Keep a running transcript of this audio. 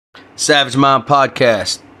Savage Mind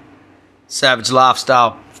Podcast. Savage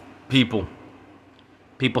lifestyle people.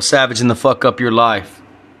 People savaging the fuck up your life.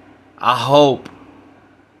 I hope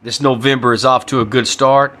this November is off to a good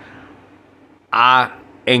start. I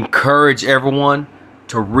encourage everyone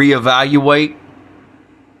to reevaluate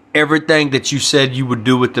everything that you said you would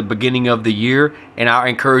do at the beginning of the year, and I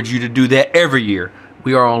encourage you to do that every year.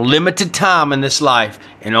 We are on limited time in this life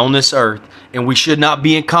and on this earth, and we should not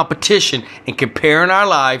be in competition and comparing our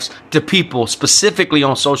lives to people, specifically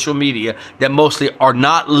on social media, that mostly are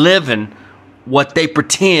not living what they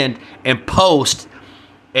pretend and post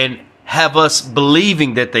and have us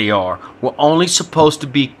believing that they are. We're only supposed to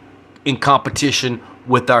be in competition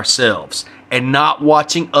with ourselves and not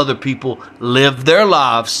watching other people live their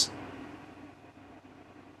lives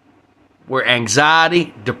where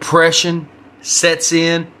anxiety, depression sets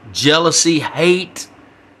in, jealousy, hate,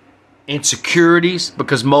 insecurities,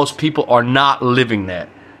 because most people are not living that.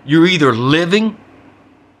 You're either living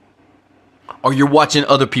or you're watching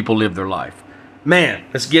other people live their life. Man,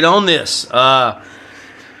 let's get on this.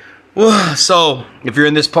 So, if you're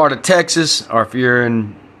in this part of Texas, or if you're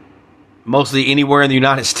in mostly anywhere in the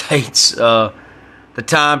United States, the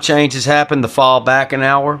time change has happened, the fall back an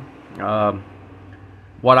hour.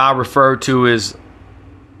 What I refer to is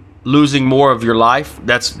losing more of your life.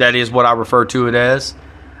 That is what I refer to it as.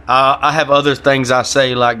 I have other things I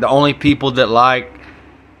say, like the only people that like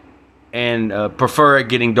and prefer it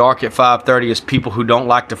getting dark at 5:30 is people who don't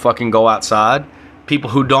like to fucking go outside,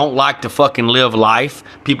 people who don't like to fucking live life,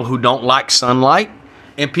 people who don't like sunlight,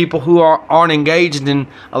 and people who aren't engaged in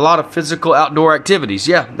a lot of physical outdoor activities.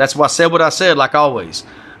 Yeah, that's why I said what I said, like always.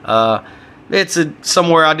 It's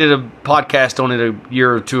somewhere I did a podcast on it a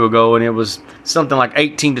year or two ago, and it was something like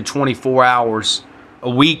 18 to 24 hours a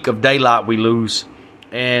week of daylight we lose.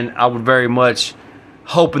 And I would very much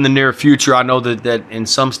hope in the near future, I know that in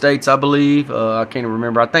some states, I believe, I can't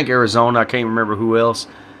remember, I think Arizona, I can't remember who else,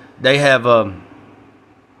 they have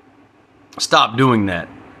stopped doing that.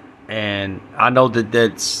 And I know that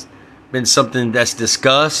that's been something that's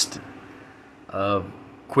discussed, that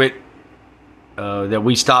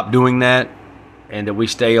we stop doing that, and that we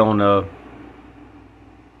stay on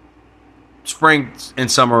spring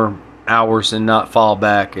and summer hours and not fall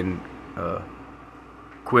back and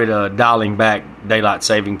quit dialing back daylight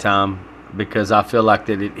saving time, because I feel like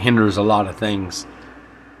that it hinders a lot of things.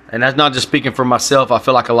 And that's not just speaking for myself. I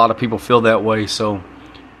feel like a lot of people feel that way. So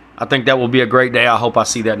I think that will be a great day. I hope I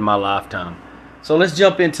see that in my lifetime. So let's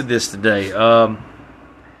jump into this today.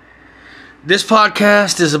 This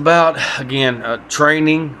podcast is about, again,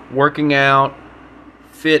 training, working out,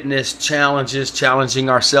 fitness, challenges, challenging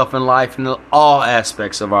ourselves in life in all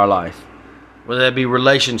aspects of our life. Whether it be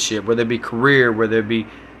relationship, whether it be career, whether it be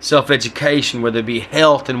self-education, whether it be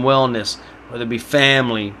health and wellness, whether it be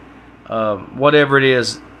family, whatever it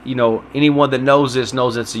is, anyone that knows this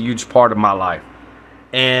knows it's a huge part of my life.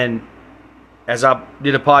 And as I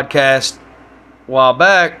did a podcast a while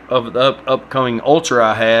back of the upcoming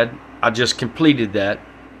Ultra I just completed that.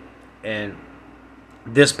 And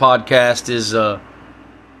this podcast is the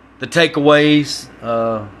takeaways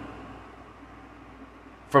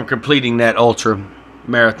from completing that ultra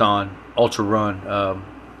run.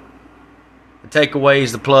 The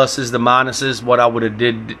takeaways, the pluses, the minuses, what I would have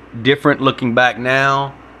did different looking back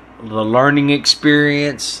now, the learning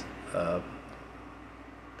experience, the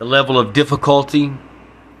level of difficulty,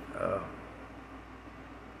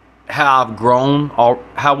 how I've grown, or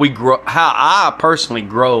how I personally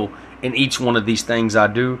grow in each one of these things I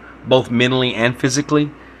do, both mentally and physically.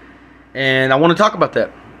 And I want to talk about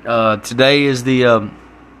that. Today is the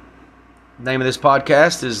name of this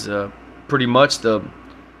podcast is pretty much the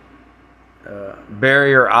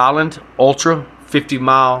Barrier Island Ultra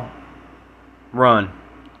 50-mile run.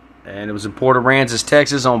 And it was in Port Aransas,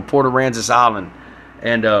 Texas, on Port Aransas Island.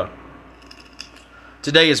 And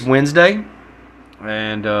today is Wednesday.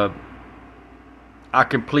 And I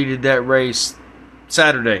completed that race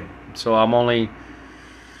Saturday. So I'm only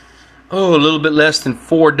a little bit less than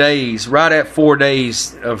 4 days, right at 4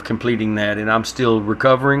 days of completing that. And I'm still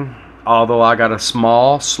recovering, although I got a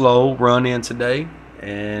small, slow run in today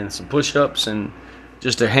and some push-ups and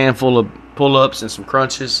just a handful of pull-ups and some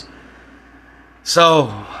crunches.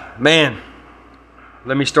 So, man,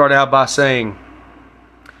 let me start out by saying,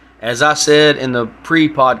 as I said in the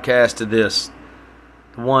pre-podcast to this,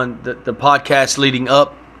 the podcast leading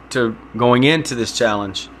up to going into this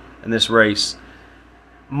challenge and this race,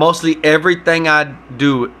 mostly everything I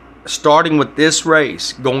do, starting with this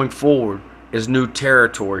race, going forward, is new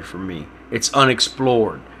territory for me. It's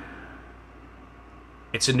unexplored.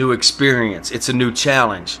 It's a new experience. It's a new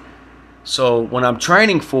challenge. So when I'm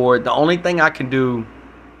training for it, the only thing I can do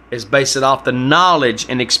is base it off the knowledge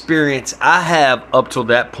and experience I have up till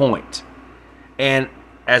that point. And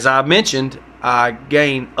as I mentioned, I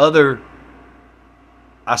gain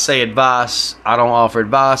I say advice. I don't offer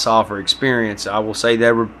advice, I offer experience. I will say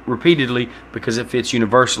that repeatedly because it fits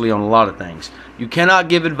universally on a lot of things. You cannot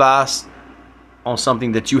give advice on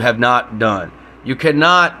something that you have not done. You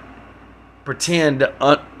cannot pretend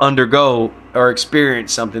to undergo or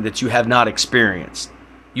experience something that you have not experienced.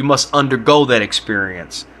 You must undergo that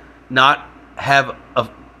experience, not have a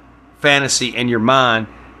fantasy in your mind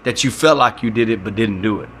that you felt like you did it but didn't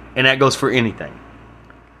do it. And that goes for anything.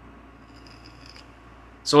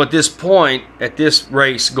 So at this point, at this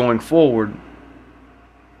race going forward,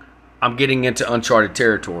 I'm getting into uncharted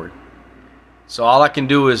territory. So all I can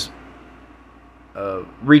do is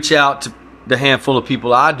reach out to the handful of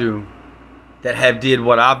people I do that have did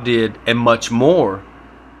what I've did and much more,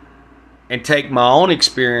 and take my own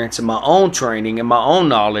experience and my own training and my own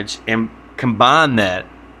knowledge and combine that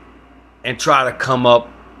and try to come up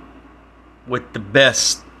with the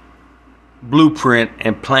best blueprint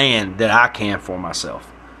and plan that I can for myself.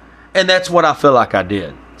 And that's what I feel like I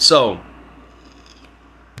did. So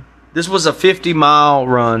this was a 50-mile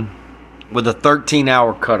run with a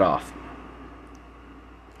 13-hour cutoff.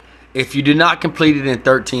 If you did not complete it in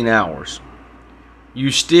 13 hours, you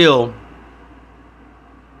still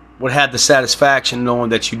would have the satisfaction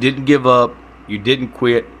knowing that you didn't give up, you didn't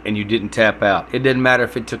quit, and you didn't tap out. It didn't matter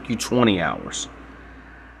if it took you 20 hours.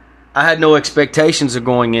 I had no expectations of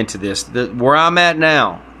going into this. Where I'm at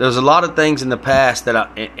now, there's a lot of things in the past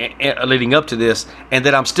that leading up to this, and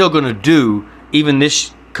that I'm still going to do even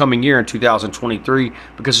this coming year in 2023,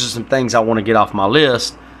 because there's some things I want to get off my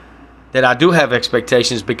list that I do have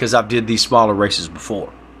expectations because I've did these smaller races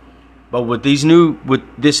before. But with this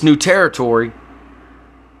new territory,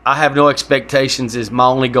 I have no expectations. My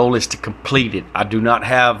only goal is to complete it.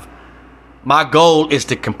 My goal is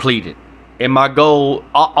to complete it. And my goal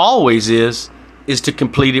always is to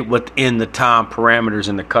complete it within the time parameters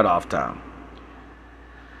and the cutoff time.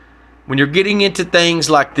 When you're getting into things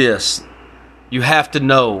like this, you have to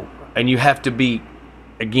know, and you have to be,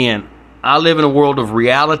 again, I live in a world of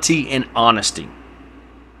reality and honesty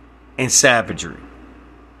and savagery.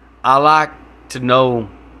 I like to know,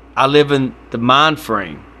 I live in the mind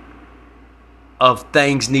frame of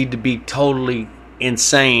things need to be totally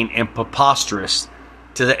insane and preposterous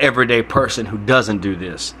to the everyday person who doesn't do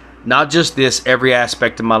this. Not just this, every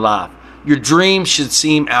aspect of my life. Your dreams should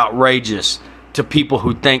seem outrageous to people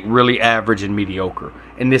who think really average and mediocre.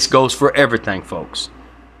 And this goes for everything, folks.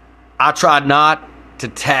 I try not to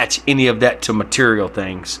attach any of that to material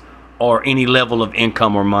things or any level of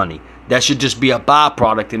income or money. That should just be a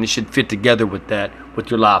byproduct, and it should fit together with that,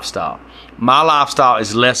 with your lifestyle. My lifestyle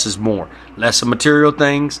is less is more. Less of material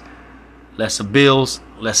things, less of bills,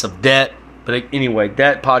 less of debt. But anyway,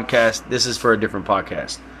 this is for a different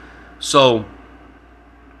podcast. So,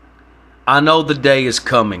 I know the day is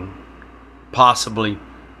coming, possibly,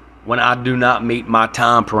 when I do not meet my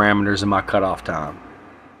time parameters and my cutoff time.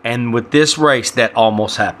 And with this race, that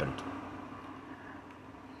almost happened.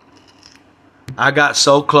 I got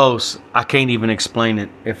so close, I can't even explain it.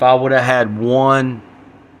 If I would have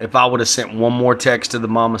sent one more text to the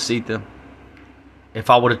Mamacita, if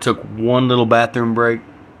I would have took one little bathroom break,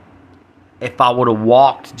 if I would have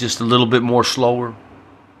walked just a little bit more slower,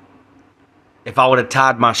 if I would have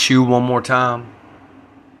tied my shoe one more time,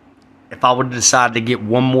 if I would have decided to get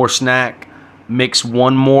one more snack, mix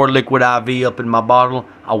one more liquid IV up in my bottle,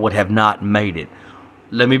 I would have not made it.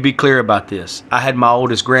 Let me be clear about this. I had my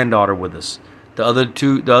oldest granddaughter with us. The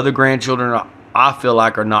other grandchildren, I feel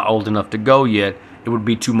like, are not old enough to go yet. It would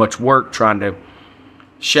be too much work trying to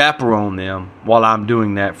chaperone them while I'm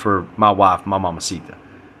doing that for my wife, my Mamacita.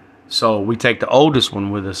 So we take the oldest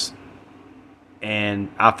one with us, and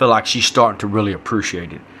I feel like she's starting to really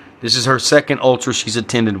appreciate it. This is her second ultra she's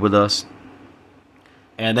attended with us,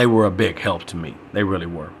 and they were a big help to me. They really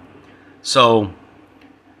were. So,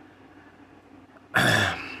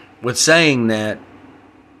 with saying that,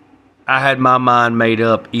 I had my mind made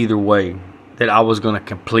up either way that I was going to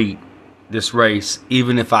complete this race,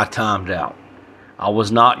 even if I timed out. I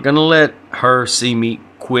was not going to let her see me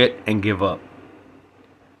quit and give up.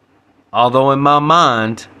 Although in my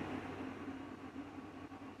mind,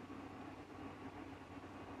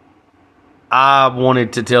 I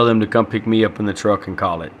wanted to tell them to come pick me up in the truck and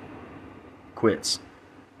call it quits.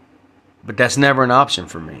 But that's never an option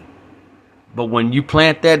for me. But when you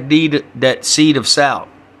plant that seed of doubt,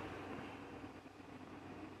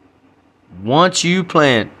 once you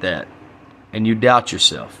plant that and you doubt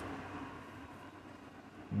yourself,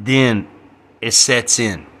 then it sets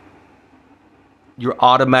in. You're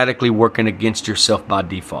automatically working against yourself by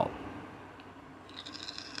default.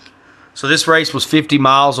 So this race was 50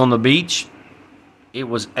 miles on the beach. It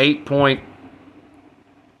was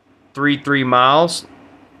 8.33 miles,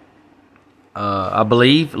 I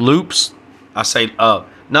believe. Loops. I say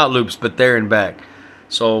not loops, but there and back.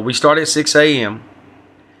 So we started at 6 a.m.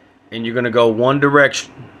 and you're going to go one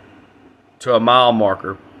direction to a mile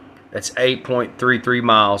marker. That's 8.33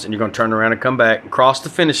 miles, and you're going to turn around and come back and cross the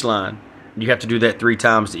finish line. You have to do that 3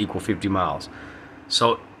 times to equal 50 miles.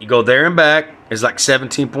 So you go there and back. It's like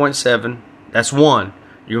 17.7. That's 1.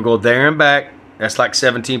 You go there and back. That's like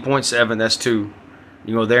 17.7. That's 2.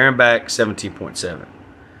 You go there and back, 17.7.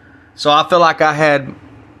 So I feel like I had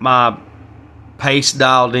my pace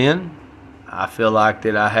dialed in. I feel like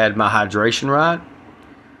that I had my hydration right.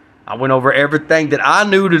 I went over everything that I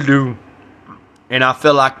knew to do, and I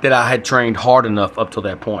feel like that I had trained hard enough up to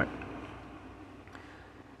that point.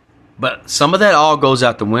 But some of that all goes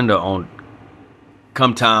out the window on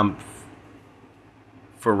come time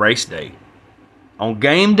for race day. On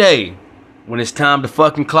game day, when it's time to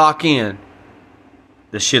fucking clock in,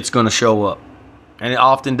 the shit's going to show up. And it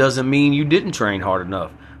often doesn't mean you didn't train hard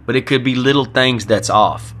enough. But it could be little things that's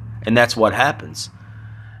off. And that's what happens.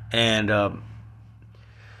 And again,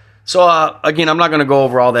 I'm not going to go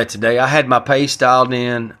over all that today. I had my pace dialed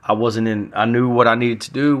in. I knew what I needed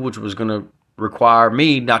to do, which was going to require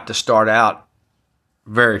me not to start out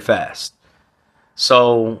very fast.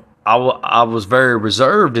 So I was very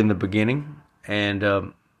reserved in the beginning.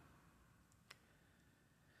 And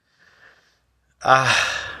I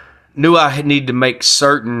knew I needed to make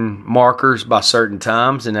certain markers by certain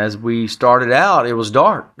times. And as we started out, it was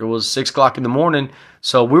dark. It was 6 o'clock in the morning.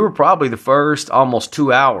 So we were probably the first almost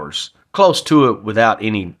 2 hours, close to it without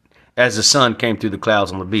any, as the sun came through the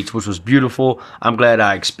clouds on the beach, which was beautiful. I'm glad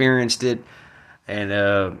I experienced it. And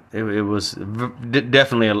it was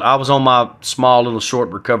definitely, I was on my small little short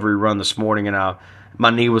recovery run this morning, and my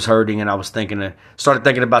knee was hurting, and I was started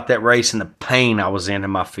thinking about that race and the pain I was in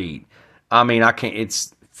my feet. I mean,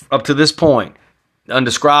 it's up to this point,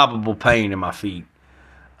 indescribable pain in my feet.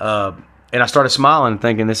 And I started smiling and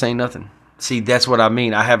thinking, this ain't nothing. See, that's what I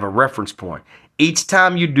mean. I have a reference point. Each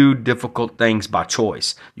time you do difficult things by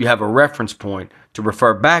choice, you have a reference point to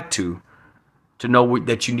refer back to know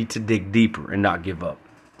that you need to dig deeper and not give up.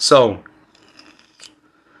 So,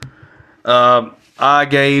 I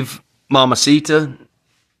gave Mamacita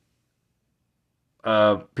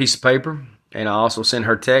a piece of paper, and I also sent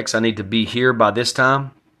her text. I need to be here by this time,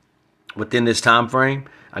 within this time frame.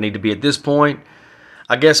 I need to be at this point.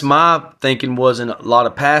 I guess my thinking was in a lot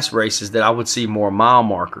of past races that I would see more mile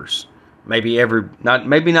markers. Maybe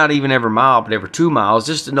not even every mile, but every 2 miles,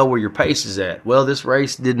 just to know where your pace is at. Well, this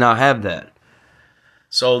race did not have that.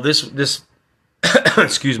 So this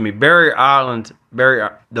excuse me, the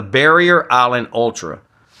Barrier Island Ultra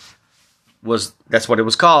that's what it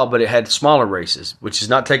was called, but it had smaller races, which is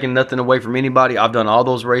not taking nothing away from anybody. I've done all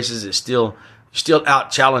those races. It's still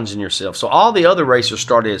out challenging yourself. So all the other racers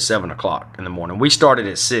started at 7 o'clock in the morning. We started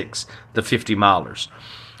at 6, the 50 milers.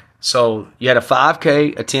 So you had a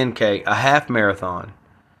 5K, a 10K, a half marathon,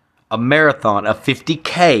 a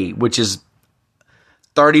 50K, which is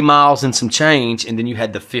 30 miles and some change, and then you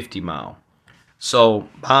had the 50 mile. So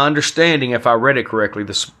my understanding, if I read it correctly,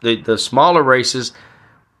 the smaller races,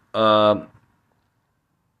 I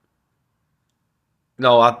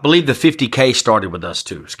believe the 50K started with us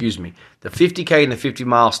too. Excuse me. The 50K and the 50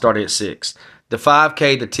 miles started at 6. The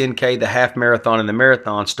 5K, the 10K, the half marathon, and the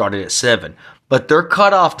marathon started at 7. But their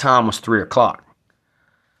cutoff time was 3 o'clock.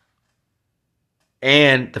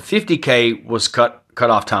 And the 50K was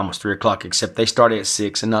cutoff time was 3 o'clock, except they started at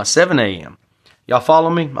 6 and not 7 a.m. Y'all follow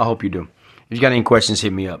me? I hope you do. If you got any questions,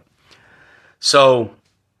 hit me up. So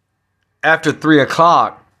after 3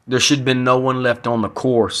 o'clock, there should have been no one left on the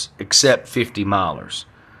course except 50 milers.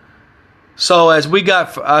 So as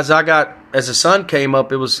the sun came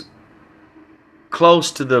up, it was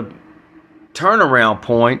close to the turnaround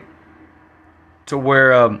point to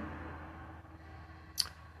where I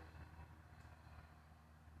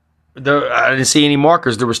didn't see any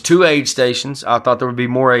markers. There was 2 aid stations. I thought there would be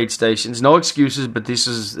more aid stations. No excuses, but this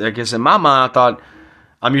is, I guess in my mind, I thought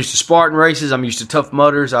I'm used to Spartan races. I'm used to Tough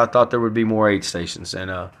Mudders. I thought there would be more aid stations.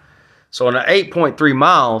 And so in the 8.3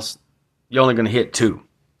 miles, you're only going to hit 2.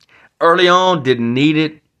 Early on, didn't need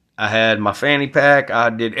it. I had my fanny pack. I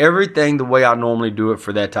did everything the way I normally do it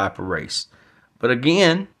for that type of race. But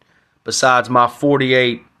again, besides my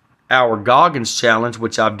 48-hour Goggins challenge,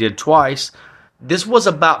 which I did twice, this was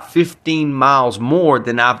about 15 miles more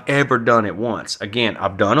than I've ever done at once. Again,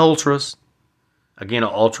 I've done ultras. Again, an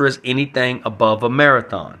ultra is anything above a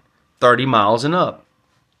marathon, 30 miles and up.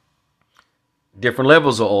 Different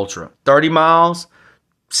levels of ultra. 30 miles,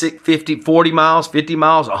 50, 40 miles, 50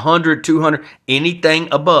 miles, 100, 200, anything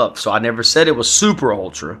above. So I never said it was super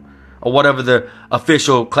ultra or whatever the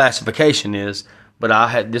official classification is.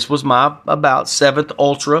 But this was my about 7th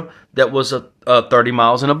ultra that was a 30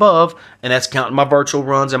 miles and above, and that's counting my virtual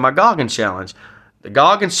runs and my Goggins Challenge. The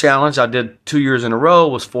Goggins Challenge I did 2 years in a row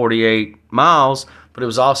was 48 miles, but it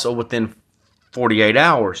was also within 48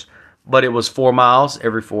 hours. But it was 4 miles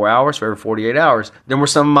every 4 hours for every 48 hours. Then were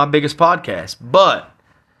some of my biggest podcasts. But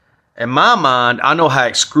in my mind, I know how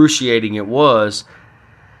excruciating it was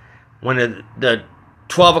when the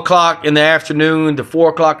 12 o'clock in the afternoon, the 4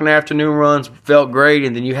 o'clock in the afternoon runs felt great,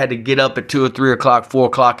 and then you had to get up at 2 or 3 o'clock, 4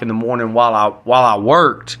 o'clock in the morning while I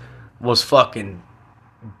worked was fucking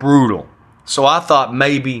brutal. So I thought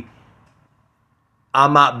maybe I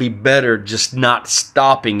might be better just not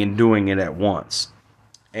stopping and doing it at once.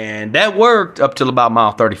 And that worked up till about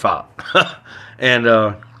mile 35.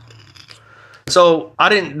 And so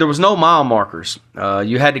there was no mile markers.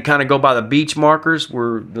 You had to kind of go by the beach markers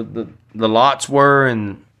where the lots were,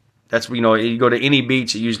 and that's, you go to any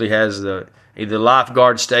beach, it usually has either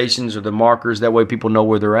lifeguard stations or the markers. That way people know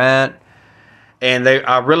where they're at. And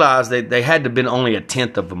I realized they had to have been only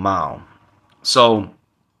 1/10 of a mile. So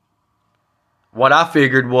what I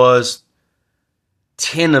figured was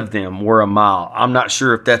 10 of them were a mile. I'm not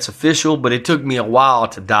sure if that's official, but it took me a while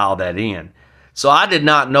to dial that in. So I did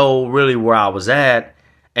not know really where I was at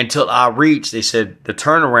until I reached, they said the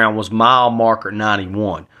turnaround was mile marker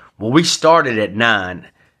 91. Well, we started at 9,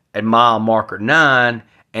 at mile marker 9,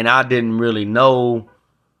 and I didn't really know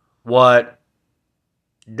what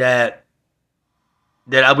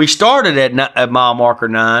we started at mile marker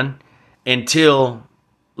 9 until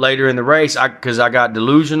later in the race, because I got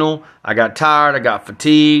delusional, I got tired, I got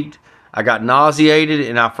fatigued, I got nauseated,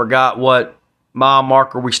 and I forgot what mile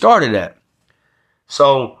marker we started at.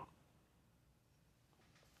 So,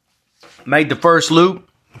 made the first loop,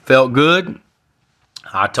 felt good.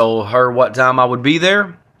 I told her what time I would be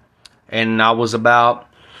there, and I was about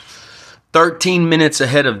 13 minutes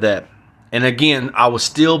ahead of that. And again, I was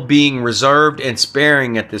still being reserved and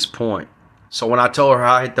sparing at this point. So when I told her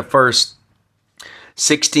I hit the first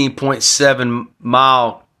 16.7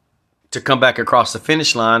 mile to come back across the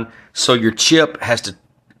finish line, so your chip has to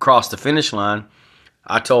cross the finish line,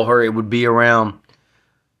 I told her it would be around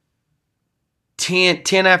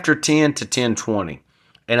 10 after 10 to 10:20.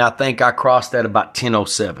 And I think I crossed that about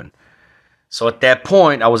 10:07. So at that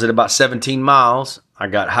point, I was at about 17 miles. I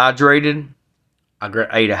got hydrated. I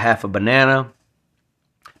ate a half a banana,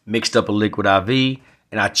 mixed up a liquid IV,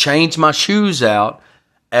 and I changed my shoes out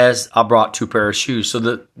as I brought 2 pairs of shoes. So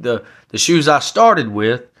the shoes I started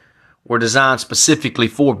with were designed specifically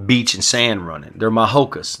for beach and sand running. They're my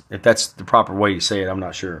Hokas, if that's the proper way to say it. I'm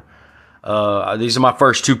not sure. These are my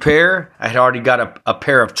first 2 pair. I had already got a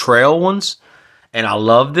pair of trail ones, and I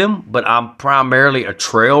love them, but I'm primarily a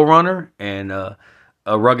trail runner and a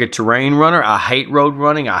rugged terrain runner. I hate road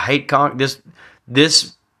running. I hate this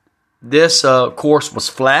course was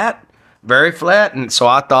flat, very flat, and so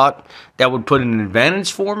I thought that would put an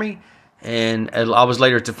advantage for me. And I was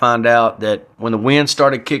later to find out that when the wind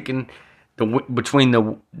started kicking, between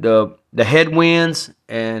the headwinds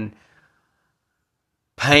and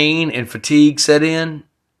pain and fatigue set in,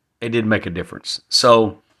 it did make a difference.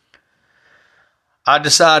 So I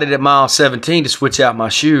decided at mile 17 to switch out my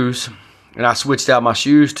shoes, and I switched out my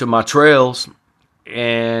shoes to my trails.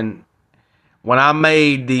 And when I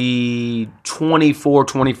made the 24,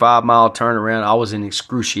 25 mile turnaround, I was in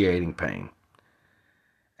excruciating pain.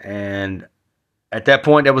 And at that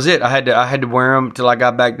point, that was it. I had to wear them till I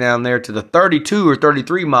got back down there to the 32 or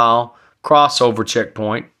 33 mile crossover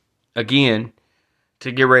checkpoint again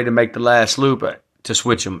to get ready to make the last loop to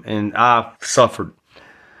switch them. And I suffered.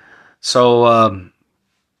 So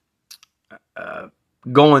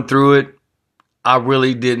going through it, I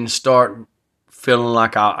really didn't start feeling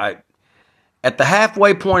like I at the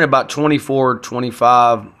halfway point, about 24,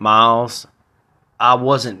 25 miles, I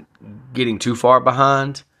wasn't getting too far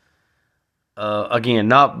behind. Again,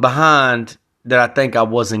 not behind that I think I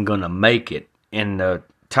wasn't going to make it in the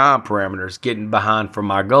time parameters, getting behind for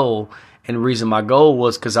my goal. And the reason my goal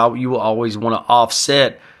was because you will always want to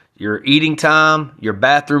offset your eating time, your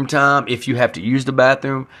bathroom time, if you have to use the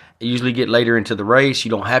bathroom. I usually get later into the race.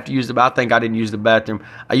 You don't have to use the bathroom. I think I didn't use the bathroom.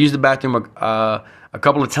 I used the bathroom a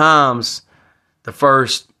couple of times the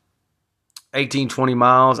first 18, 20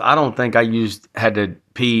 miles. I don't think I had to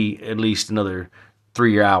pee at least another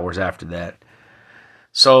 3 hours after that.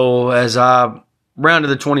 So as I around to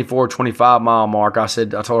the 24, 25 mile mark, I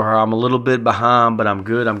told her I'm a little bit behind, but I'm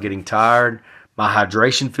good. I'm getting tired. My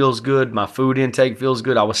hydration feels good. My food intake feels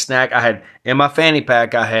good. I had in my fanny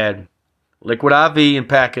pack, I had liquid IV in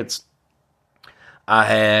packets. I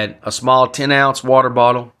had a small 10-ounce water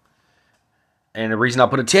bottle. And the reason I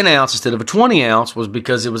put a 10-ounce instead of a 20-ounce was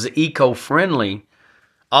because it was eco-friendly.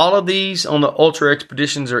 All of these on the Ultra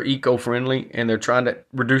Expeditions are eco-friendly, and they're trying to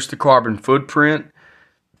reduce the carbon footprint,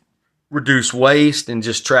 reduce waste, and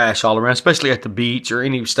just trash all around, especially at the beach or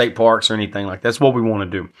any state parks or anything like that. That's what we want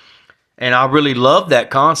to do. And I really love that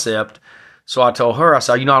concept. So I told her, I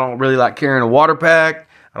said, I don't really like carrying a water pack.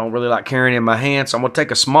 I don't really like carrying it in my hand, so I'm going to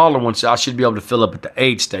take a smaller one so I should be able to fill up at the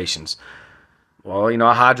aid stations. Well, I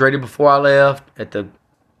hydrated before I left at the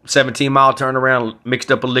 17-mile turnaround,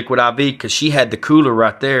 mixed up a liquid IV because she had the cooler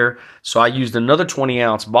right there. So I used another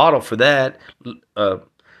 20-ounce bottle for that,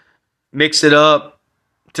 mixed it up,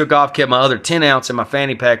 took off, kept my other 10-ounce in my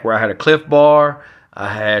fanny pack where I had a Cliff Bar,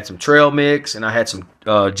 I had some trail mix, and I had some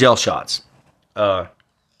gel shots. At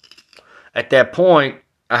that point,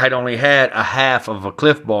 I had only had a half of a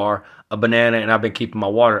Cliff Bar, a banana, and I've been keeping my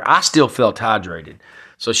water. I still felt hydrated.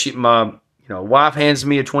 So my wife hands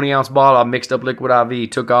me a 20-ounce bottle. I mixed up liquid IV,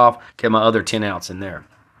 took off, kept my other 10-ounce in there.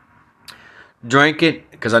 Drank it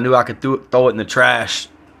because I knew I could throw it in the trash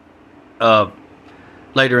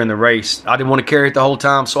later in the race. I didn't want to carry it the whole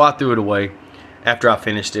time, so I threw it away after I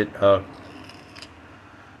finished it.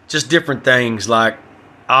 Just different things like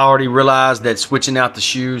I already realized that switching out the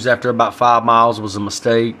shoes after about 5 miles was a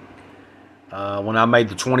mistake. When I made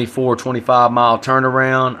the 24, 25 mile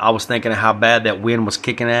turnaround, I was thinking of how bad that wind was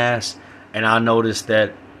kicking ass. And I noticed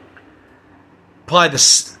that probably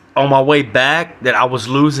on my way back that I was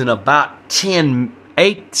losing about 7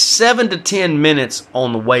 to 10 minutes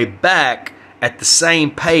on the way back at the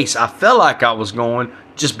same pace I felt like I was going,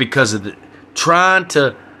 just because of trying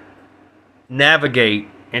to navigate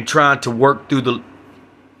and trying to work through the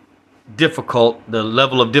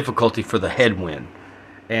level of difficulty for the headwind.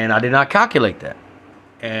 And I did not calculate that.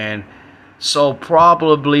 And so again,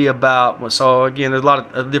 there's a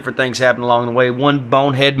lot of different things happen along the way. One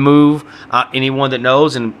bonehead move, anyone that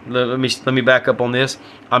knows, and let me back up on this.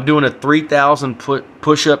 I'm doing a 3,000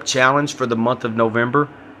 push-up challenge for the month of November.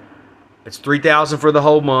 It's 3,000 for the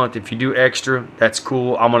whole month. If you do extra, that's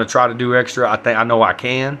cool. I'm going to try to do extra. I know I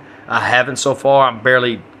can. I haven't so far. I'm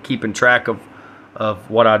barely keeping track of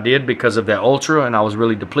what I did because of that ultra, and I was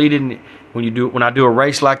really depleted. And when I do a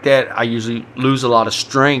race like that, I usually lose a lot of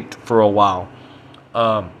strength for a while.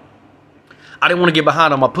 I didn't want to get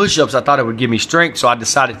behind on my push-ups. I thought it would give me strength, so I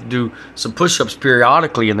decided to do some push-ups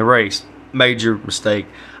periodically in the race. Major mistake.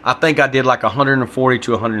 I think I did like 140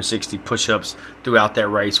 to 160 push-ups throughout that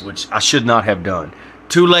race, which I should not have done.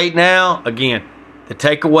 Too late now. Again, the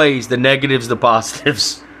takeaways, the negatives, the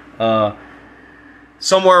positives.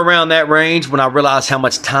 Somewhere around that range, when I realized how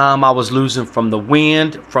much time I was losing from the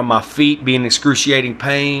wind, from my feet being excruciating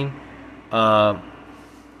pain,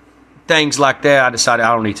 things like that, I decided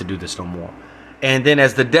I don't need to do this no more. And then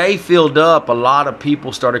as the day filled up, a lot of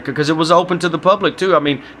people started, because it was open to the public too. I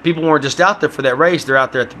mean, people weren't just out there for that race. They're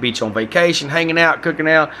out there at the beach on vacation, hanging out, cooking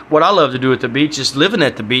out. What I love to do at the beach is living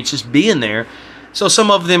at the beach, just being there. So some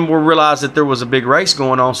of them realized that there was a big race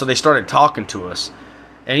going on, so they started talking to us.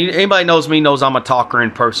 And anybody knows me knows I'm a talker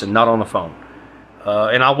in person, not on the phone.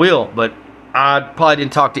 And I will, but I probably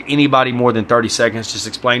didn't talk to anybody more than 30 seconds, just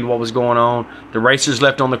explained what was going on. The racers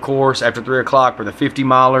left on the course after 3 o'clock for the 50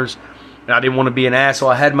 milers. And I didn't want to be an asshole.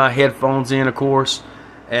 I had my headphones in, of course.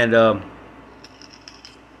 And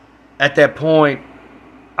at that point,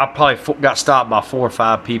 I probably got stopped by 4 or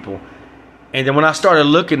 5 people. And then when I started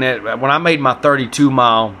looking when I made my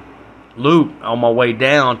 32-mile loop on my way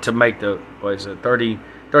down to make the,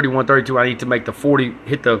 31, 32, I need to make the 40,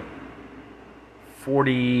 hit the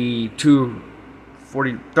 42,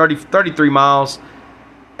 40, 30, 33 miles.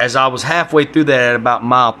 As I was halfway through that at about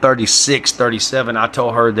mile 36, 37, I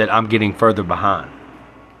told her that I'm getting further behind.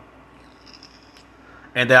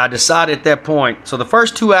 And that I decided at that point, so the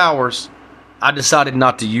first 2 hours, I decided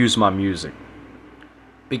not to use my music.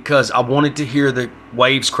 Because I wanted to hear the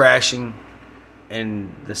waves crashing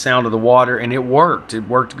and the sound of the water, and it worked. It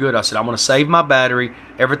worked good. I said, I'm going to save my battery.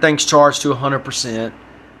 Everything's charged to 100%,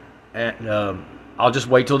 and I'll just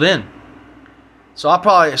wait till then. So I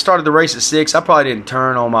probably started the race at 6. I probably didn't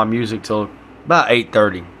turn on my music till about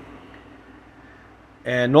 8:30.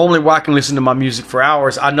 And normally where I can listen to my music for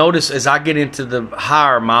hours, I notice as I get into the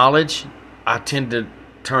higher mileage, I tend to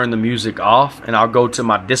turn the music off, and I'll go to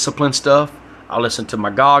my discipline stuff. I'll listen to my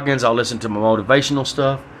Goggins. I'll listen to my motivational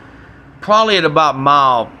stuff. Probably at about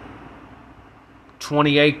mile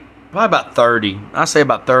 28, probably about 30. I say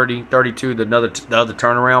about 30, 32. The other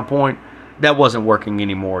turnaround point, that wasn't working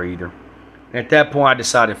anymore either. At that point, I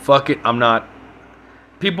decided, fuck it, I'm not.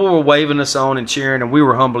 People were waving us on and cheering, and we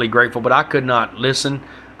were humbly grateful, but I could not listen.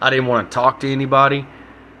 I didn't want to talk to anybody.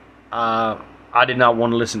 I did not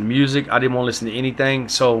want to listen to music. I didn't want to listen to anything.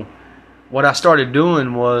 So what I started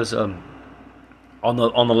doing was on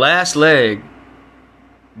the last leg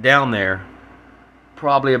down there,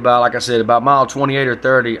 probably about, like I said, about mile 28 or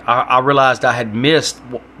 30, I realized I had missed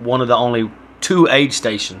one of the only 2 aid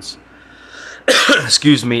stations.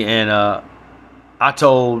 Excuse me. And I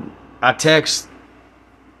texted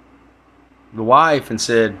the wife and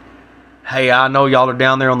said, hey, I know y'all are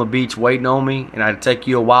down there on the beach waiting on me, and it'd take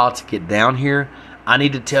you a while to get down here. I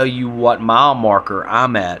need to tell you what mile marker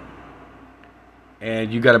I'm at,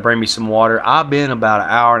 and you got to bring me some water. I've been about an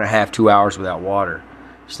hour and a half, 2 hours without water.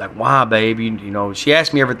 She's like, why, baby? You know, she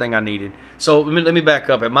asked me everything I needed. So let me back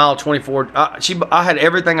up. At mile 24, I had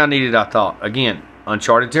everything I needed, I thought. Again,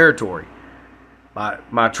 uncharted territory.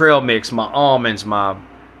 My trail mix, my almonds, my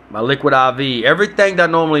liquid IV, everything that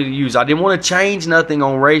I normally use. I didn't want to change nothing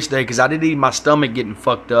on race day because I didn't need my stomach getting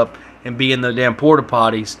fucked up and be in the damn porta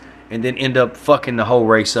potties and then end up fucking the whole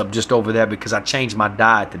race up just over that because I changed my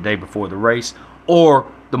diet the day before the race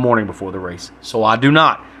or the morning before the race. So I do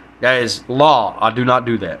not. That is law. I do not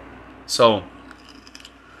do that. So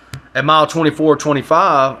at mile 24,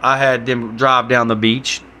 25, I had them drive down the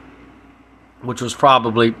beach, which was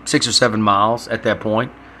probably 6 or 7 miles at that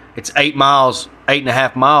point. It's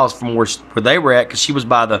 8.5 miles from where they were at, because she was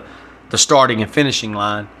by the starting and finishing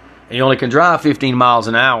line. And you only can drive 15 miles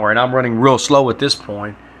an hour, and I'm running real slow at this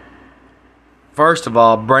point. First of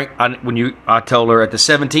all, I told her at the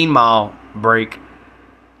 17-mile break,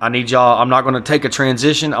 I need y'all. I'm not going to take a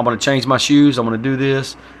transition. I'm going to change my shoes. I'm going to do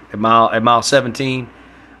this at mile 17.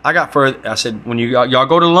 I got further. I said, when y'all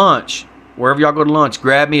go to lunch, wherever y'all go to lunch,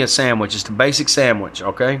 grab me a sandwich. Just a basic sandwich,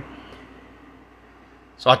 okay?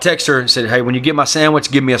 So I texted her and said, hey, when you get my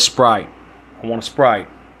sandwich, give me a Sprite. I want a Sprite.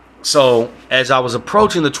 So as I was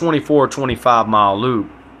approaching the 24 or 25 mile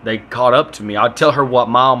loop, they caught up to me. I'd tell her what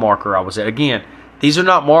mile marker I was at. Again, these are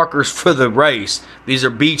not markers for the race. These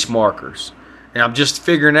are beach markers. And I'm just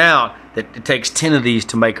figuring out that it takes 10 of these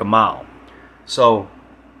to make a mile. So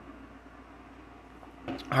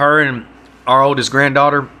her and our oldest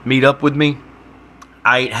granddaughter meet up with me.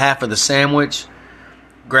 I ate half of the sandwich.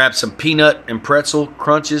 Grabbed some peanut and pretzel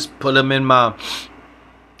crunches, put them in a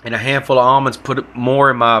handful of almonds, put more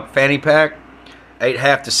in my fanny pack, ate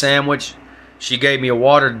half the sandwich. She gave me a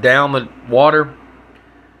water, down the water,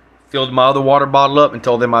 filled my other water bottle up, and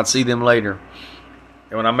told them I'd see them later.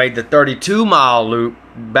 And when I made the 32-mile loop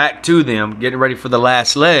back to them, getting ready for the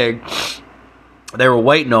last leg, they were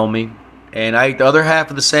waiting on me. And I ate the other half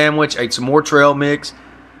of the sandwich, ate some more trail mix,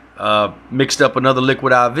 mixed up another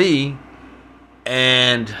liquid IV,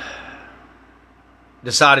 and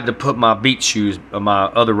decided to put my beach shoes, my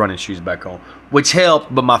other running shoes back on, which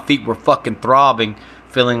helped, but my feet were fucking throbbing,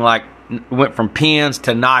 feeling like went from pins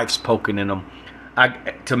to knives poking in them.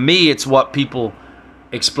 To me, it's what people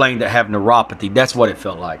explain that have neuropathy. That's what it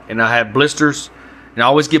felt like. And I had blisters, and I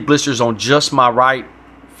always get blisters on just my right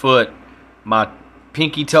foot, my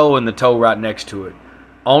pinky toe and the toe right next to it.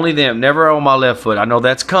 Only them, never on my left foot. I know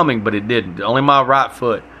that's coming, but it didn't. Only my right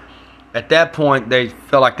foot. At that point, they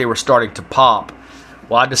felt like they were starting to pop.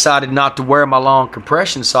 Well, I decided not to wear my long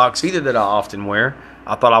compression socks either that I often wear.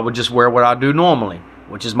 I thought I would just wear what I do normally,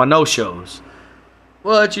 which is my no-shows.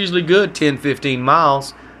 Well, it's usually good, 10, 15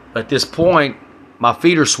 miles. But at this point, my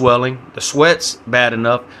feet are swelling. The sweat's bad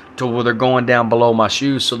enough to where they're going down below my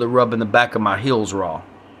shoes, so they're rubbing the back of my heels raw.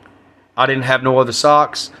 I didn't have no other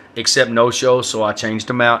socks except no-shows, so I changed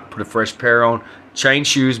them out, put a fresh pair on,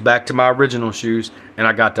 changed shoes back to my original shoes, and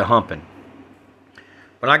I got to humping.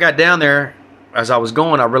 When I got down there, as I was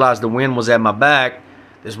going, I realized the wind was at my back.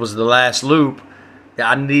 This was the last loop that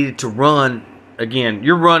I needed to run. Again,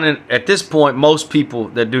 you're running, at this point, most people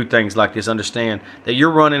that do things like this understand that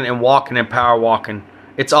you're running and walking and power walking.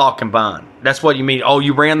 It's all combined. That's what you mean. Oh,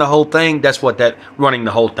 you ran the whole thing? That's what that running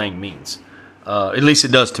the whole thing means. At least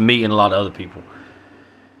it does to me and a lot of other people.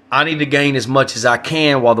 I need to gain as much as I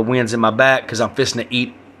can while the wind's in my back, because I'm fisting to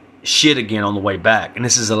eat shit again on the way back. And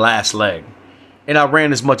this is the last leg. And I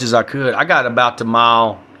ran as much as I could. I got about to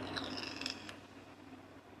mile,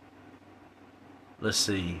 let's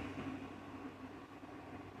see,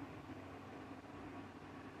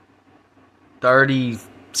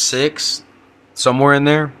 36, somewhere in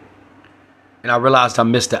there. And I realized I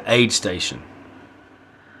missed the aid station.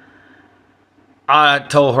 I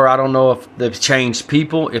told her I don't know if they've changed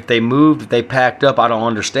people, if they moved, if they packed up. I don't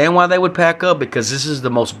understand why they would pack up because this is the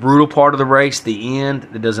most brutal part of the race, the end.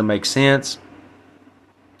 That doesn't make sense.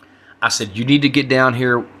 I said, you need to get down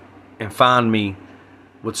here and find me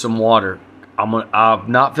with some water. I've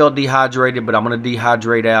not felt dehydrated, but I'm going to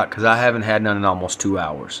dehydrate out because I haven't had none in almost 2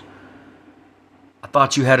 hours. I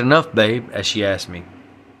thought you had enough, babe, as she asked me.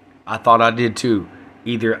 I thought I did too.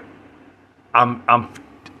 Either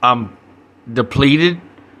I'm depleted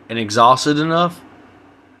and exhausted enough.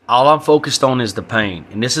 All I'm focused on is the pain.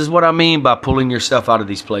 And this is what I mean by pulling yourself out of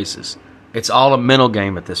these places. It's all a mental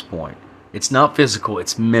game at this point. It's not physical,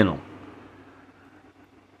 it's mental.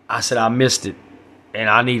 I said, I missed it, and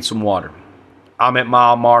I need some water. I'm at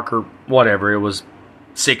mile marker, whatever, it was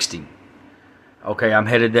 60. Okay, I'm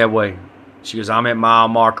headed that way. She goes, I'm at mile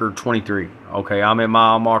marker 23. Okay, I'm at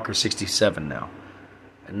mile marker 67 now.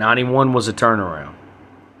 And 91 was a turnaround.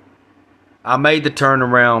 I made the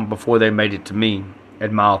turnaround before they made it to me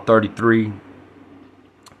at mile 33,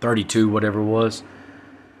 32, whatever it was.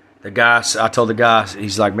 I told the guy,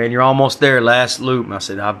 he's like, man, you're almost there, last loop. And I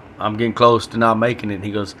said, I'm getting close to not making it. And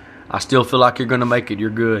he goes, I still feel like you're going to make it. You're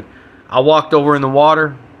good. I walked over in the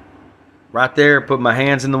water, right there, put my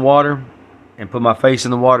hands in the water, and put my face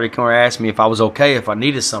in the water. He came over and asked me if I was okay, if I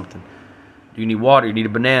needed something. Do you need water? You need a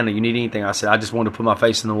banana? You need anything? I said, I just wanted to put my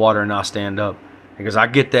face in the water and not stand up. He goes, I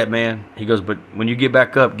get that, man. He goes, but when you get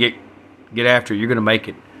back up, get after it. You're going to make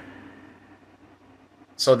it.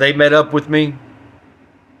 So they met up with me,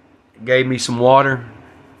 gave me some water.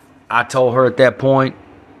 I told her at that point,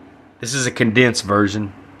 this is a condensed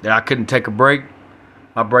version, that I couldn't take a break.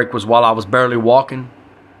 My break was while I was barely walking.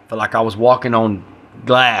 Felt like I was walking on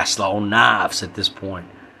glass, on knives at this point.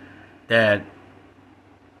 That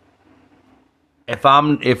if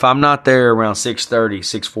I'm not there around 6:30,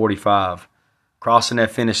 6:45, crossing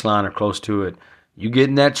that finish line or close to it, you get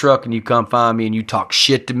in that truck and you come find me and you talk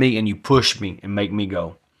shit to me and you push me and make me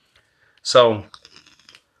go. So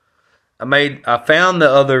I found the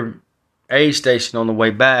other aid station on the way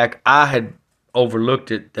back. I had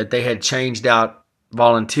overlooked it, that they had changed out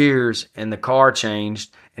volunteers and the car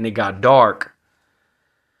changed and it got dark.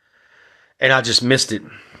 And I just missed it.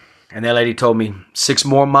 And that lady told me 6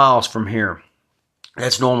 more miles from here.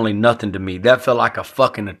 That's normally nothing to me. That felt like a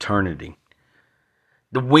fucking eternity.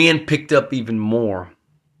 The wind picked up even more.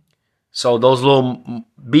 So those little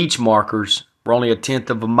beach markers were only 1/10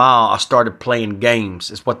 of a mile. I started playing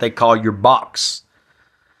games. It's what they call your box.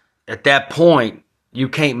 At that point, you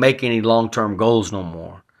can't make any long-term goals no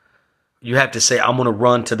more. You have to say, I'm going to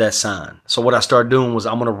run to that sign. So what I started doing was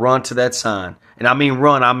I'm going to run to that sign. And I mean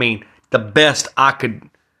run, I mean the best I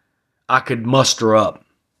could muster up.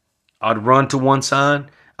 I'd run to one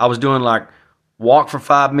sign. I was doing like walk for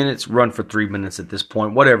 5 minutes, run for 3 minutes at this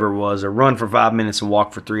point, whatever it was, or run for 5 minutes and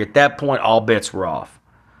walk for 3. At that point, all bets were off.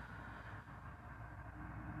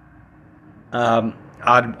 I'd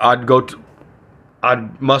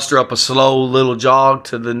muster up a slow little jog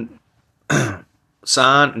to the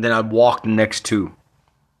sign, and then I'd walk the next 2.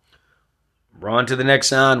 Run to the next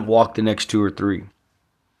sign, walk the next 2 or 3.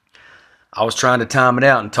 I was trying to time it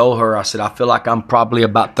out and told her, I said, I feel like I'm probably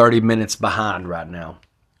about 30 minutes behind right now.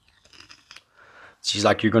 She's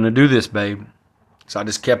like, you're going to do this, babe. So I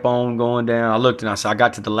just kept on going down. I looked and I said, I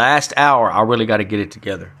got to the last hour. I really got to get it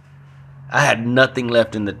together. I had nothing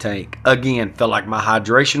left in the tank. Again, felt like my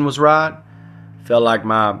hydration was right. Felt like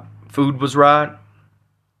my food was right.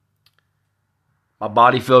 My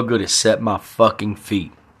body felt good except my fucking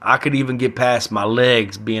feet. I could even get past my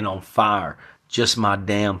legs being on fire. Just my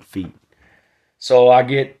damn feet. So I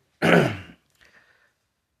get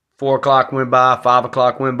 4 o'clock went by, 5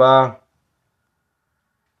 o'clock went by.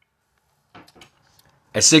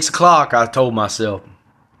 At 6 o'clock, I told myself,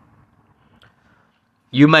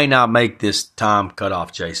 you may not make this time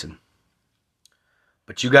cutoff, Jason,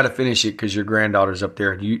 but you got to finish it because your granddaughter's up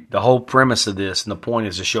there. The whole premise of this and the point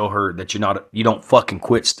is to show her that you don't fucking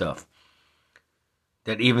quit stuff.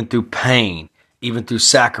 That even through pain, even through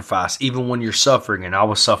sacrifice, even when you're suffering, and I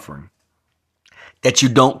was suffering, that you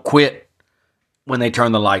don't quit when they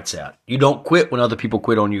turn the lights out. You don't quit when other people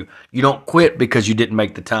quit on you. You don't quit because you didn't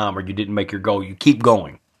make the time or you didn't make your goal. You keep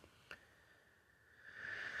going.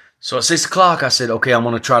 So at 6 o'clock, I said, okay, I'm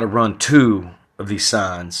going to try to run 2 of these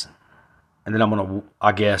signs. And then I'm going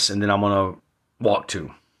to walk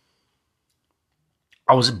 2.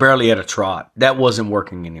 I was barely at a trot. That wasn't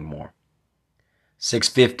working anymore.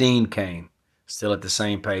 6:15 came. Still at the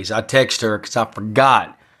same pace. I texted her because I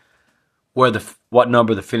forgot what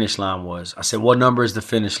number the finish line was. I said, what number is the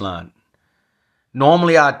finish line?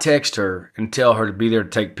 Normally I'd text her and tell her to be there to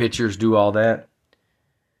take pictures, do all that.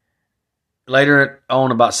 Later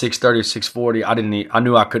on, about 6:30 or 6:40, I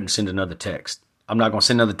knew I couldn't send another text. I'm not going to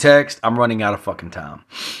send another text. I'm running out of fucking time.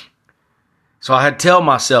 So I had to tell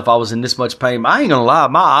myself I was in this much pain. I ain't going to lie.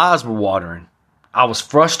 My eyes were watering. I was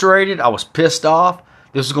frustrated. I was pissed off.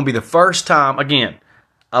 This was going to be the first time. Again,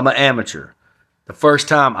 I'm an amateur. The first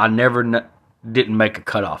time I didn't make a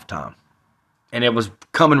cutoff time. And it was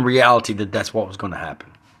coming reality that that's what was going to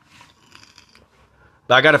happen.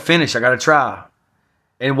 But I got to finish. I got to try.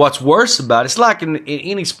 And what's worse about it, it's like in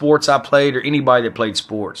any sports I played or anybody that played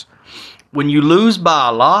sports. When you lose by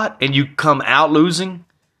a lot and you come out losing,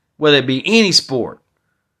 whether it be any sport,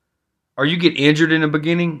 or you get injured in the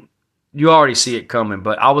beginning, you already see it coming.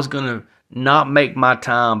 But I was going to not make my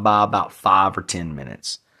time by about 5 or 10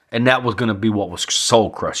 minutes. And that was going to be what was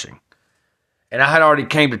soul crushing. And I had already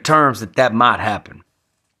came to terms that might happen.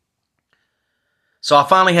 So I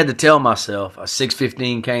finally had to tell myself,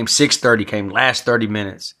 6:15 came, 6:30 came, last 30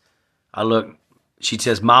 minutes. I looked, she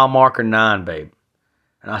says, mile marker 9, babe.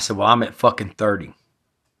 And I said, well, I'm at fucking 30.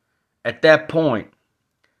 At that point,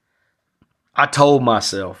 I told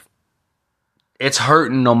myself, it's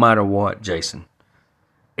hurting no matter what, Jason.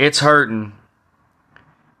 It's hurting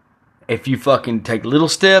if you fucking take little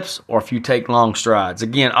steps or if you take long strides.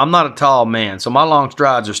 Again, I'm not a tall man, so my long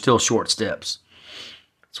strides are still short steps.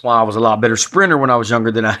 That's why I was a lot better sprinter when I was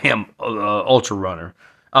younger than I am ultra runner.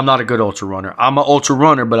 I'm not a good ultra runner. I'm an ultra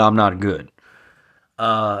runner, but I'm not good.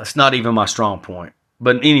 It's not even my strong point.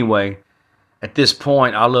 But anyway, at this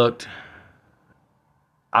point, I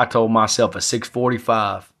told myself at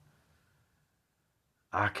 6:45,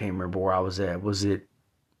 I can't remember where I was at. Was it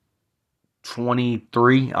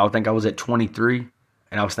 23? I think I was at 23.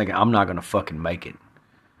 And I was thinking, I'm not going to fucking make it.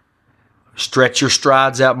 Stretch your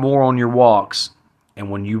strides out more on your walks. And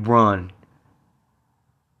when you run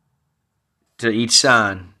to each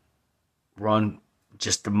sign, run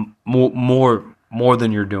just more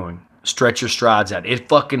than you're doing. Stretch your strides out. It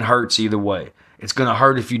fucking hurts either way. It's going to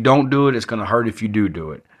hurt if you don't do it. It's going to hurt if you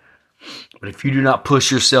do it. But if you do not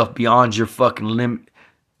push yourself beyond your fucking limit,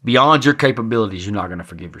 beyond your capabilities, you're not going to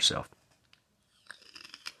forgive yourself.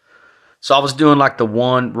 So I was doing like the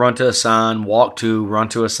 1, run to a sign, walk 2, run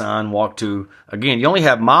to a sign, walk 2. Again, you only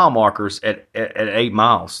have mile markers at 8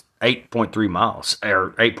 miles, 8.3 miles,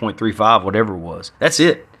 or 8.35, whatever it was. That's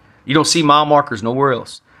it. You don't see mile markers nowhere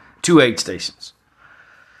else. 2 aid stations.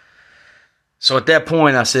 So at that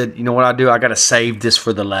point, I said, you know what I do? I got to save this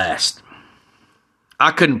for the last.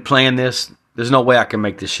 I couldn't plan this. There's no way I can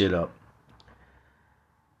make this shit up.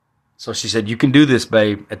 So she said, you can do this,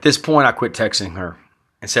 babe. At this point, I quit texting her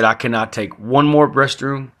and said, I cannot take one more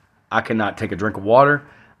restroom. I cannot take a drink of water.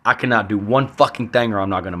 I cannot do one fucking thing or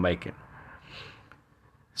I'm not going to make it.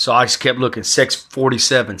 So I just kept looking,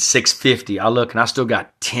 6:47, 6:50. I look and I still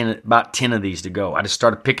got about 10 of these to go. I just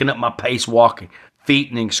started picking up my pace, walking,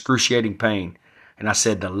 feet in excruciating pain. And I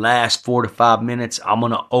said, the last 4 to 5 minutes, I'm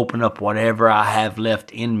going to open up whatever I have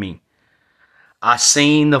left in me. I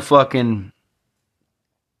seen the fucking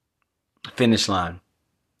finish line.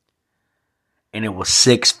 And it was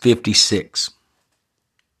 6:56.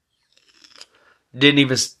 Didn't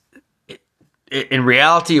even... In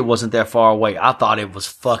reality, it wasn't that far away. I thought it was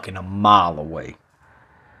fucking a mile away.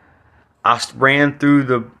 I ran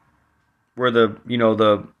through where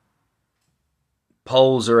the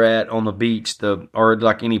poles are at on the beach, or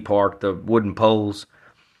like any park, the wooden poles.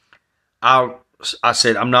 I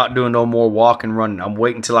said, I'm not doing no more walking, running. I'm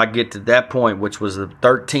waiting until I get to that point, which was the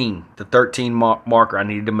 13 marker. I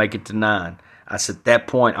needed to make it to 9. I said, at that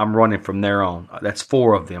point, I'm running from there on. That's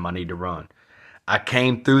 4 of them I need to run. I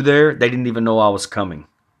came through there. They didn't even know I was coming.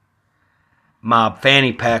 My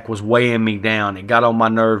fanny pack was weighing me down. It got on my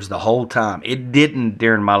nerves the whole time. It didn't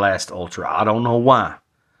during my last ultra. I don't know why.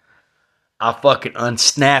 I fucking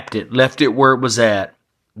unsnapped it, left it where it was at,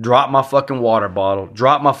 dropped my fucking water bottle,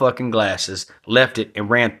 dropped my fucking glasses, left it, and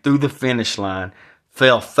ran through the finish line,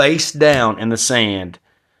 fell face down in the sand,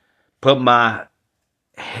 put my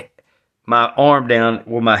arm down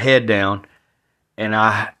with my head down, and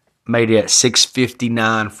I made it at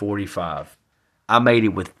 6:59:45. I made it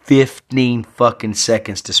with 15 fucking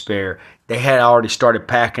seconds to spare. They had already started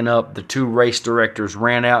packing up. The 2 race directors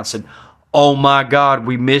ran out and said, oh my God,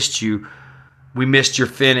 we missed you. We missed your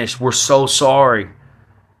finish. We're so sorry.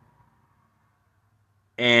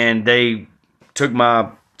 And they took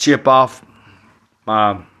my chip off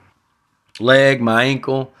my leg, my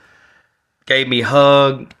ankle, gave me a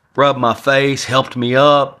hug, rubbed my face, helped me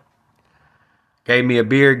up. Gave me a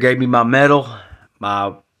beer, gave me my medal.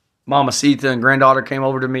 My mamacita and granddaughter came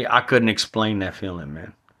over to me. I couldn't explain that feeling,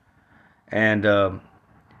 man. And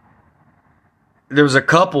there was a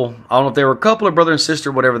couple. I don't know if they were a couple or brother and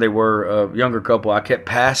sister, whatever they were, a younger couple. I kept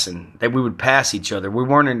passing. We would pass each other. We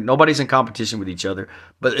weren't in, nobody's in competition with each other,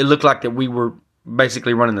 but it looked like that we were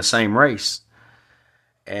basically running the same race.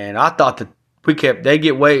 And I thought that they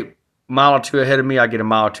get way mile or two ahead of me. I get a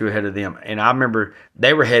mile or two ahead of them. And I remember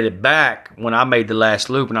they were headed back when I made the last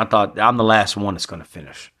loop, and I thought I'm the last one that's going to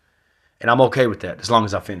finish. And I'm okay with that as long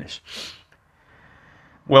as I finish.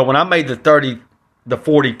 Well, when I made the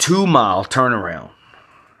 42-mile turnaround,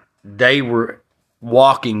 they were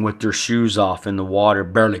walking with their shoes off in the water,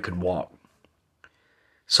 barely could walk.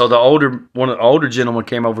 So one of the older gentlemen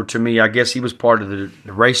came over to me. I guess he was part of the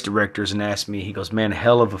race directors and asked me. He goes, "Man,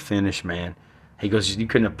 hell of a finish, man." He goes, "You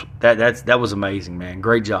couldn't have that was amazing, man.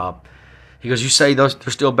 Great job." He goes, "You say they're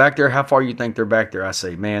still back there? How far you think they're back there?" I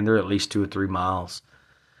say, "Man, they're at least 2 or 3 miles."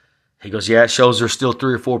 He goes, "Yeah, it shows there's still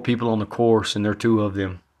 3 or 4 people on the course, and there are 2 of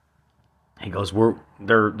them." He goes,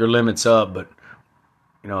 their limit's up, but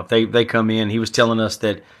if they come in." He was telling us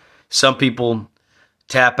that some people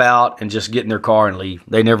tap out and just get in their car and leave.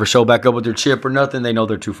 They never show back up with their chip or nothing. They know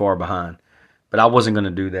they're too far behind. But I wasn't going to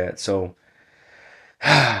do that. So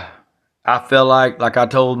I felt like I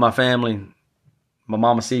told my family, my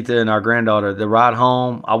mamacita and our granddaughter, the ride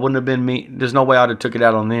home, I wouldn't have been me. There's no way I'd have took it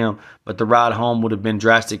out on them, but the ride home would have been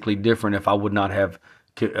drastically different if I would not have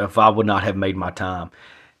made my time.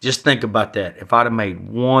 Just think about that. If I'd have made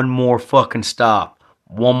one more fucking stop,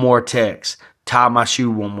 one more text, tie my shoe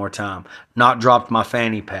one more time, not dropped my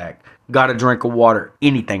fanny pack, got a drink of water,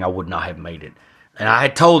 anything, I would not have made it. And I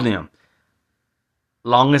had told them,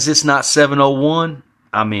 long as it's not 7:01,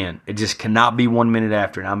 I'm in. It just cannot be 1 minute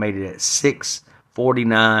after. And I made it at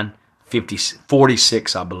 6:49,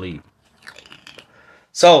 46, I believe.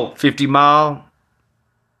 So, 50-mile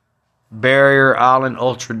Barrier Island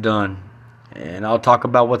Ultra done. And I'll talk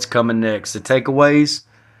about what's coming next. The takeaways,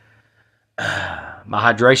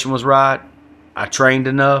 my hydration was right. I trained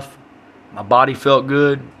enough. My body felt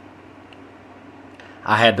good.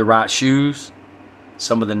 I had the right shoes.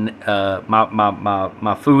 Some of the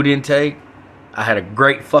my food intake. I had a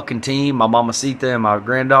great fucking team. My mamacita and my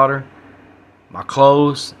granddaughter. My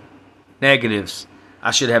clothes. Negatives.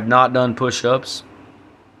 I should have not done push-ups.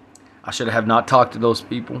 I should have not talked to those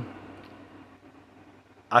people.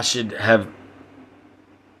 I should have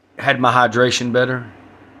had my hydration better.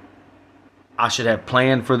 I should have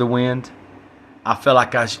planned for the wind. I felt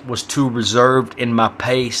like I was too reserved in my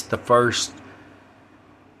pace the first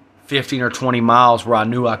 15 or 20 miles where I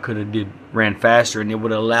knew I could have ran faster, and it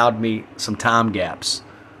would have allowed me some time gaps.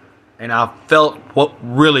 And I felt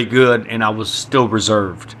really good, and I was still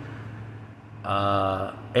reserved.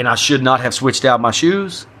 And I should not have switched out my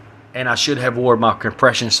shoes, and I should have worn my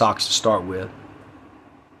compression socks to start with.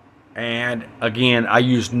 And again, I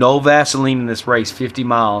used no Vaseline in this race, 50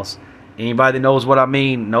 miles. Anybody that knows what I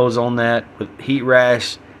mean knows on that, with heat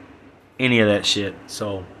rash, any of that shit.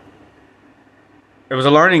 So it was a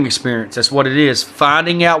learning experience. That's what it is.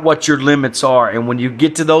 Finding out what your limits are. And when you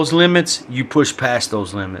get to those limits, you push past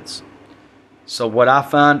those limits. So what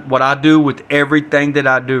I do with everything that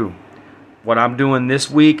I do, what I'm doing this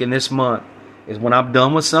week and this month, is when I'm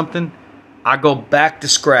done with something, I go back to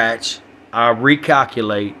scratch. I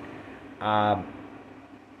recalculate. I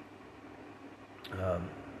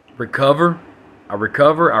recover, I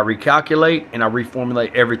recalculate, and I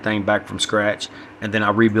reformulate everything back from scratch, and then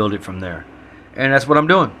I rebuild it from there. And that's what I'm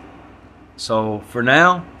doing. So for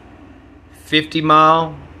now,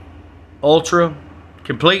 50-mile ultra,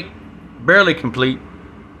 complete, barely complete,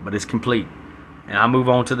 but it's complete. And I'll move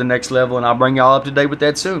on to the next level, and I'll bring y'all up to date with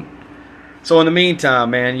that soon. So in the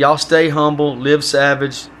meantime, man, y'all stay humble, live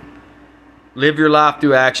savage, live your life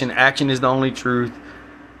through action. Action is the only truth.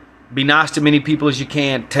 Be nice to many people as you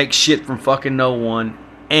can. Take shit from fucking no one.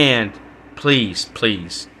 And please,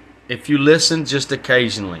 if you listen just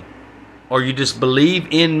occasionally, or you just believe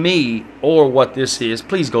in me or what this is,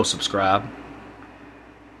 please go subscribe.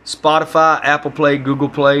 Spotify, Apple Play, Google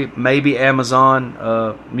Play, maybe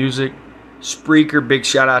Amazon Music, Spreaker. Big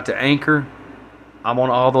shout out to Anchor. I'm on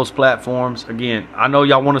all those platforms. Again, I know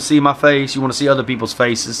y'all want to see my face. You want to see other people's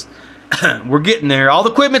faces. We're getting there. All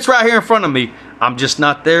the equipment's right here in front of me. I'm just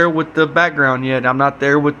not there with the background yet. I'm not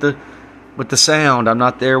there with the sound. I'm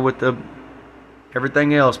not there with the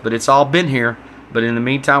everything else. But it's all been here. But in the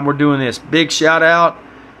meantime, we're doing this. Big shout out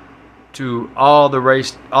to all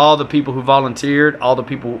the people who volunteered, all the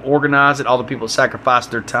people who organized it, all the people who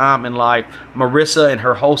sacrificed their time and life. Marissa and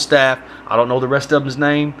her whole staff. I don't know the rest of them's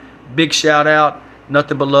name. Big shout out.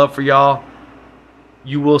 Nothing but love for y'all.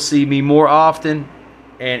 You will see me more often.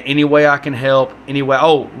 And any way I can help, anyway.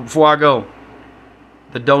 Oh, before I go,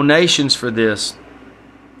 the donations for this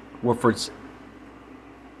were for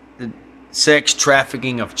sex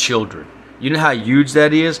trafficking of children. You know how huge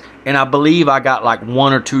that is? And I believe I got like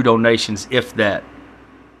 1 or 2 donations, if that.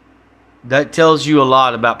 That tells you a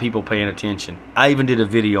lot about people paying attention. I even did a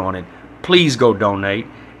video on it. Please go donate.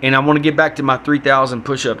 And I want to get back to my 3,000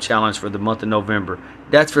 push-up challenge for the month of November.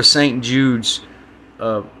 That's for St. Jude's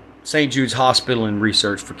Hospital and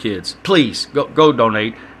Research for Kids. Please go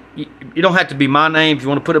donate. You don't have to be my name. If you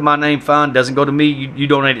want to put it my name, fine. Doesn't go to me. You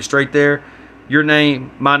donate it straight there. Your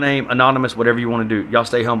name, my name, anonymous, whatever you want to do. Y'all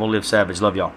stay humble, live savage. Love y'all.